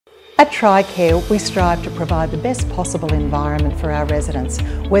At TriCare, we strive to provide the best possible environment for our residents,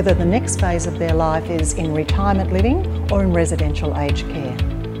 whether the next phase of their life is in retirement living or in residential aged care.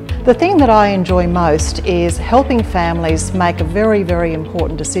 The thing that I enjoy most is helping families make a very, very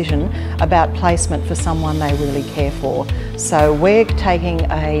important decision about placement for someone they really care for. So we're taking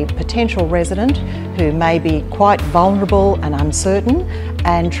a potential resident who may be quite vulnerable and uncertain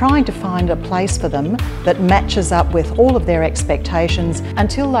and trying to find a place for them that matches up with all of their expectations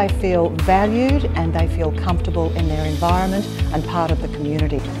until they feel valued and they feel comfortable in their environment and part of the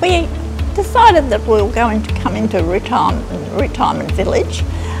community. We decided that we were going to come into retirement village.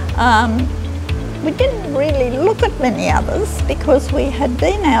 We didn't really look at many others because we had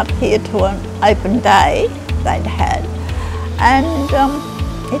been out here to an open day they'd had, and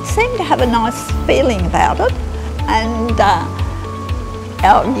it seemed to have a nice feeling about it, and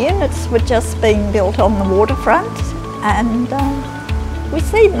our units were just being built on the waterfront, and we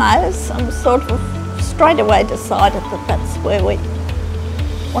seen those and sort of straight away decided that that's where we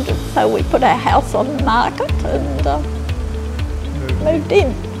wanted, so we put our house on the market and moved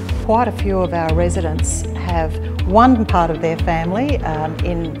in. Quite a few of our residents have one part of their family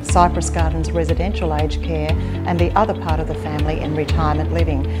in Cypress Gardens Residential Aged Care and the other part of the family in retirement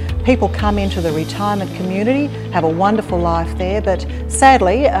living. People come into the retirement community, have a wonderful life there, but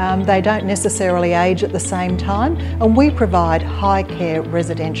sadly they don't necessarily age at the same time, and we provide high care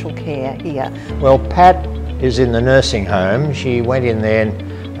residential care here. Well, Pat is in the nursing home. She went in there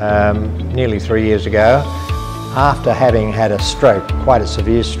nearly 3 years ago, after having had a stroke, quite a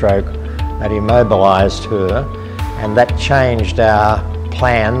severe stroke, that immobilised her, and that changed our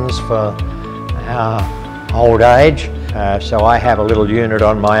plans for our old age. So I have a little unit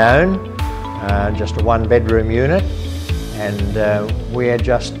on my own, just a one-bedroom unit, and we're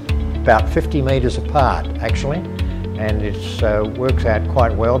just about 50 metres apart actually, and it works out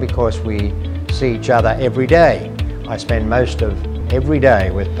quite well because we see each other every day. I spend most of every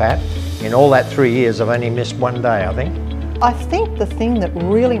day with Pat. In all that 3 years, I've only missed one day, I think. I think the thing that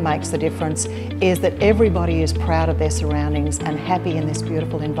really makes the difference is that everybody is proud of their surroundings and happy in this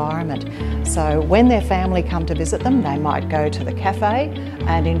beautiful environment. So when their family come to visit them, they might go to the cafe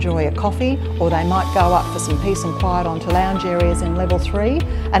and enjoy a coffee, or they might go up for some peace and quiet onto lounge areas in level 3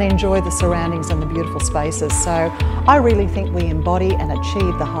 and enjoy the surroundings and the beautiful spaces. So I really think we embody and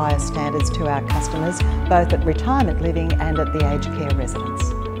achieve the highest standards to our customers, both at retirement living and at the aged care residence.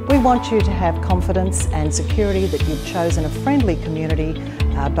 We want you to have confidence and security that you've chosen a friendly community,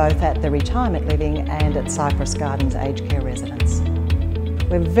 both at the retirement living and at Cypress Gardens Aged Care Residence.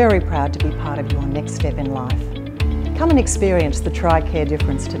 We're very proud to be part of your next step in life. Come and experience the TriCare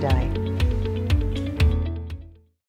difference today.